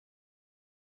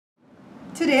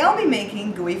Today I'll be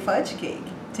making gooey fudge cake.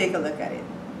 Take a look at it.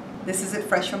 This is it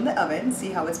fresh from the oven. See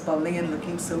how it's bubbling and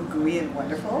looking so gooey and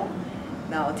wonderful?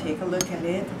 Now I'll take a look at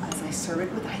it as I serve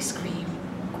it with ice cream.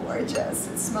 Gorgeous.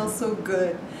 It smells so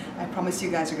good. I promise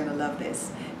you guys are gonna love this.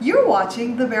 You're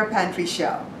watching The Bear Pantry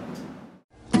Show.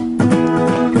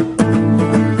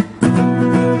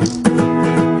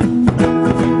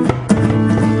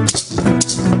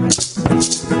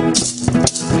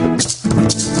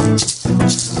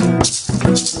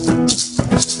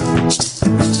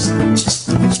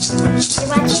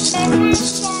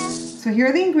 So here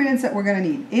are the ingredients that we're going to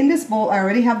need. In this bowl, I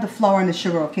already have the flour and the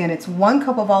sugar, okay? And it's 1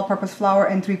 cup of all-purpose flour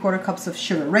and 3/4 cups of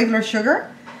sugar, regular sugar.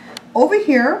 Over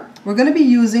here, we're going to be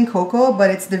using cocoa, but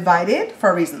it's divided for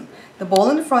a reason. The bowl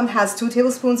in the front has 2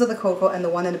 tablespoons of the cocoa, and the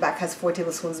one in the back has 4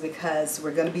 tablespoons because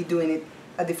we're going to be doing it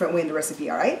a different way in the recipe,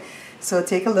 all right? So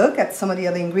take a look at some of the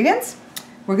other ingredients.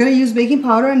 We're going to use baking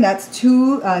powder, and that's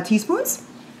 2 teaspoons,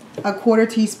 1/4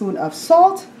 teaspoon of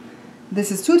salt. This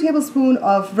is 2 tablespoons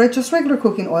of just regular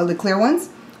cooking oil, the clear ones.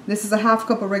 This is a 1/2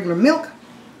 cup of regular milk,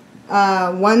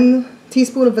 1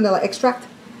 teaspoon of vanilla extract,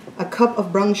 a cup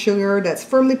of brown sugar that's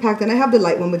firmly packed, and I have the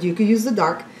light one, but you could use the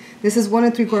dark. This is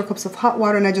 1 3/4 cups of hot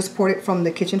water, and I just poured it from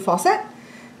the kitchen faucet.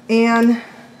 And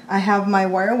I have my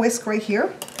wire whisk right here.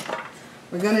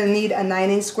 We're gonna need a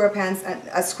 9-inch square pan,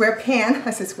 square pan,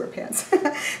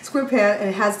 and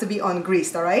it has to be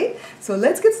ungreased, all right? So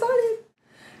let's get started.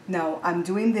 Now, I'm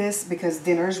doing this because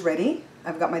dinner's ready.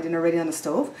 I've got my dinner ready on the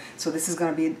stove. So this is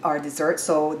gonna be our dessert.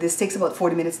 So this takes about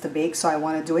 40 minutes to bake. So I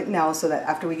wanna do it now so that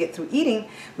after we get through eating,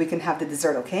 we can have the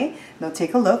dessert, okay? Now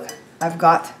take a look. I've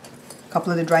got a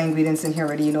couple of the dry ingredients in here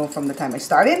already, you know, from the time I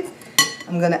started.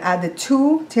 I'm gonna add the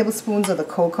 2 tablespoons of the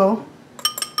cocoa.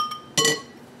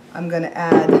 I'm gonna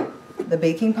add the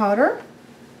baking powder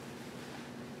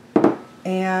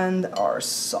and our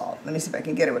salt. Let me see if I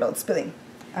can get it without spilling.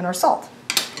 And our salt.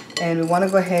 And we want to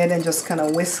go ahead and just kind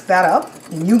of whisk that up.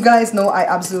 And you guys know I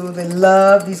absolutely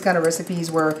love these kind of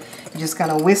recipes where you just kind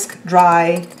of whisk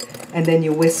dry and then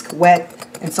you whisk wet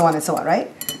and so on, right?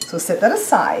 So set that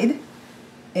aside.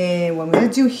 And what I'm going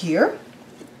to do here,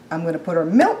 I'm going to put our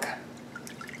milk.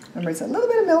 Remember, it's a little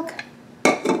bit of milk.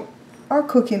 Our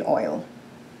cooking oil.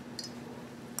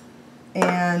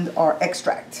 And our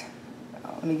extract.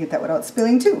 Let me get that without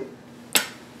spilling too.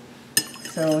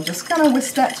 So just kind of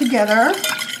whisk that together.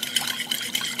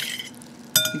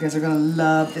 You guys are gonna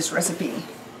love this recipe.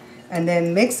 And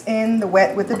then mix in the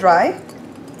wet with the dry.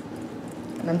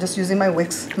 And I'm just using my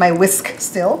whisk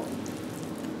still.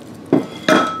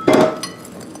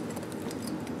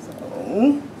 So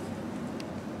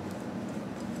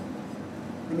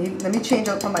let me change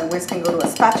out from my whisk and go to a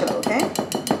spatula, okay?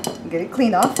 Get it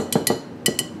cleaned off.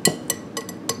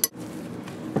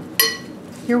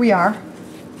 Here we are.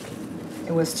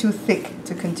 It was too thick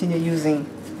to continue using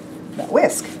that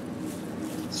whisk.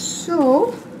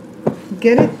 So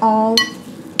get it all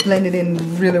blended in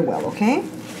really well, okay?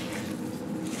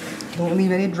 Don't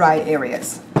leave any dry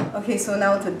areas. Okay, so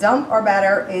now to dump our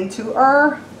batter into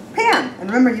our pan. And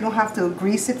remember, you don't have to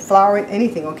grease it, flour it,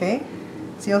 anything, okay?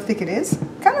 See how thick it is?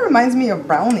 Kind of reminds me of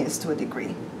brownies to a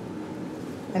degree.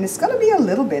 And it's gonna be a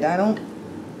little bit. I don't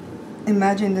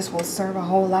imagine this will serve a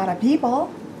whole lot of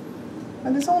people.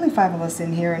 But there's only 5 of us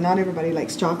in here, and not everybody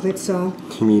likes chocolate, so...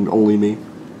 You mean only me?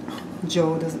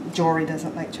 Jory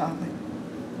doesn't like chocolate.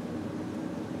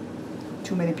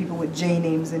 Too many people with J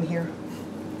names in here.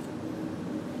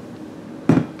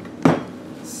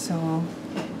 So,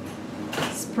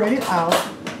 spread it out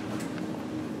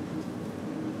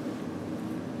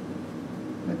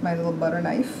with my little butter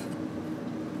knife.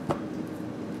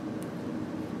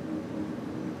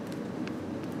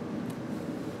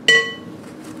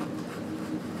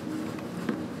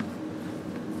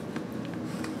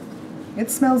 It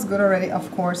smells good already,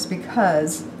 of course,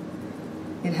 because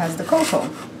it has the cocoa.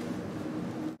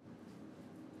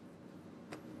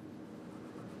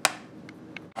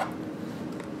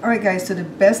 Alright guys, to the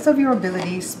best of your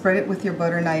ability, spread it with your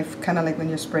butter knife, kind of like when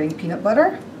you're spreading peanut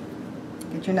butter.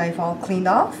 Get your knife all cleaned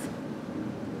off.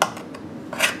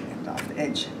 Get off the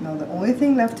edge. Now the only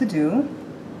thing left to do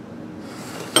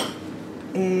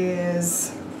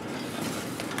is...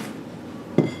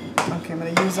 Okay, I'm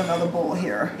going to use another bowl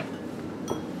here.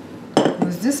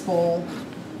 Use this bowl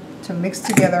to mix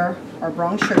together our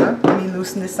brown sugar. Let me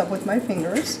loosen this up with my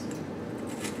fingers.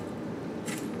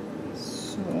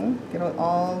 So, get out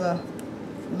all the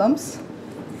lumps.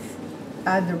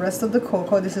 Add the rest of the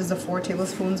cocoa. This is the 4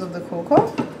 tablespoons of the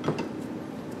cocoa.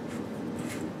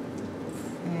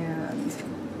 And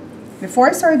before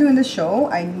I started doing this show,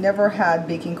 I never had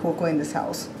baking cocoa in this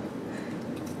house.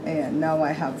 And now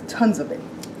I have tons of it.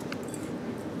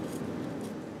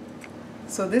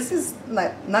 So this is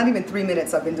like not even 3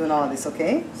 minutes I've been doing all of this,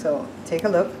 okay? So take a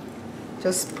look.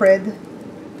 Just spread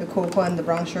the cocoa and the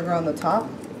brown sugar on the top.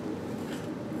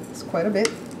 It's quite a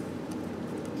bit.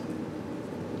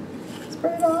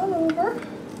 Spread it all over.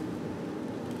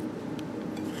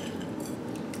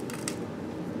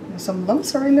 There's some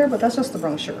lumps are in there, but that's just the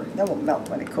brown sugar. That will melt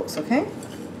when it cooks, okay?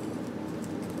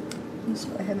 Just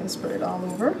go ahead and spread it all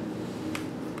over.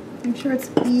 Make sure it's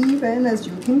even as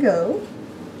you can go.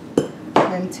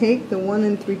 And take the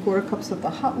 1 3/4 cups of the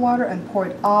hot water and pour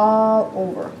it all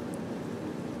over.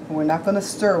 And we're not going to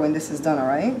stir when this is done, all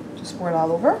right? Just pour it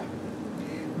all over.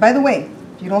 By the way,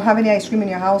 if you don't have any ice cream in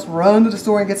your house, run to the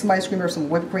store and get some ice cream or some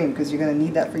whipped cream because you're going to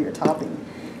need that for your topping.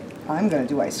 I'm going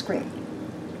to do ice cream.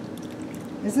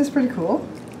 Isn't this pretty cool?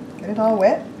 Get it all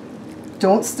wet.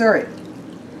 Don't stir it.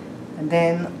 And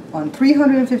then on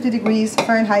 350 degrees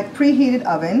Fahrenheit preheated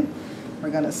oven,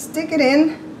 we're going to stick it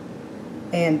in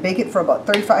and bake it for about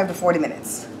 35 to 40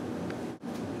 minutes.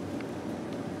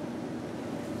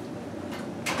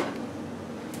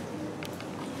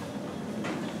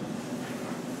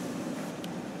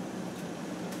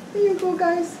 There you go,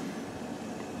 guys.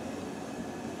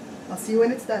 I'll see you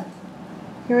when it's done.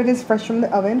 Here it is fresh from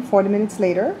the oven 40 minutes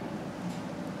later.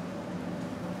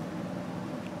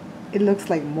 It looks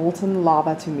like molten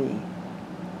lava to me.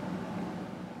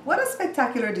 What a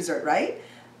spectacular dessert, right?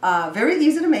 Very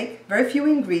easy to make, very few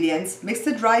ingredients. Mix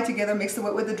the dry together, mix the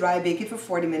wet with the dry, bake it for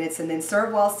 40 minutes, and then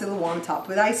serve while still warm, topped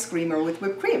with ice cream or with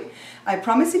whipped cream. I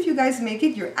promise if you guys make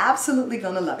it, you're absolutely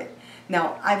gonna love it.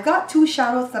 Now, I've got 2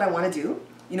 shout outs that I wanna do.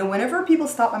 You know, whenever people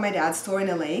stop by my dad's store in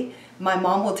LA, my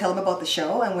mom will tell them about the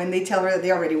show, and when they tell her that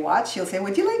they already watched, she'll say,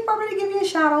 would you like Barbara to give you a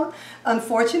shout out?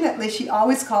 Unfortunately, she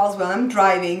always calls when I'm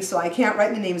driving, so I can't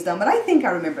write the names down, but I think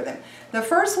I remember them. The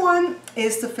first one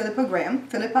is to Philippa Graham.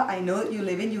 Philippa, I know that you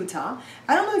live in Utah.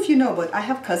 I don't know if you know, but I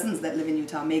have cousins that live in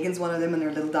Utah. Megan's one of them and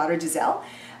their little daughter Giselle.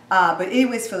 But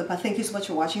anyways, Philippa, thank you so much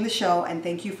for watching the show, and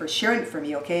thank you for sharing it for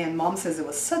me, okay? And Mom says it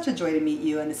was such a joy to meet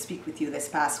you and to speak with you this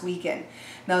past weekend.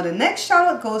 Now, the next shout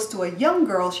out goes to a young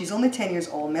girl. She's only 10 years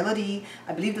old, Melody.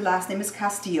 I believe the last name is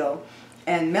Castillo.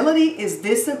 And Melody is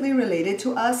distantly related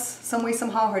to us, some way,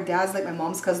 somehow. Her dad's like my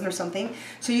mom's cousin or something.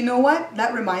 So you know what?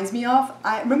 That reminds me of,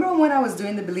 I remember when I was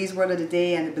doing the Belize word of the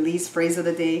day and the Belize phrase of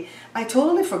the day, I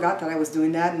totally forgot that I was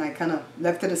doing that and I kind of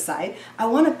left it aside. I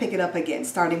want to pick it up again,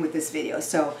 starting with this video.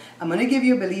 So I'm going to give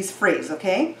you a Belize phrase,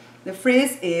 okay? The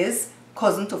phrase is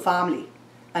cousin to family.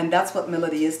 And that's what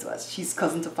Melody is to us. She's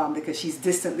cousin to family because she's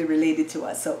distantly related to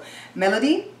us. So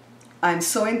Melody, I'm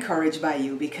so encouraged by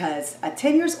you because at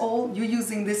 10 years old, you're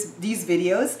using these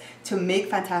videos to make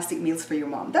fantastic meals for your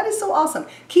mom. That is so awesome.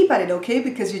 Keep at it, okay?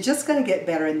 Because you're just going to get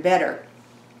better and better.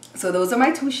 So those are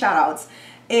my 2 shout outs.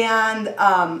 And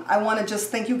I want to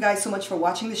just thank you guys so much for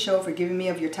watching the show, for giving me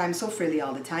of your time so freely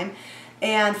all the time,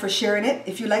 and for sharing it.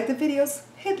 If you like the videos,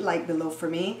 hit like below for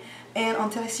me. And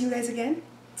until I see you guys again,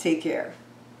 take care.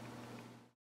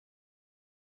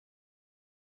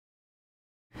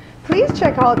 Please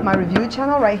check out my review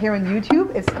channel right here on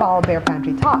YouTube. It's called Bear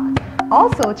Pantry Talk.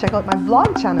 Also, check out my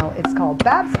vlog channel. It's called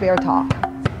Babs Bear Talk.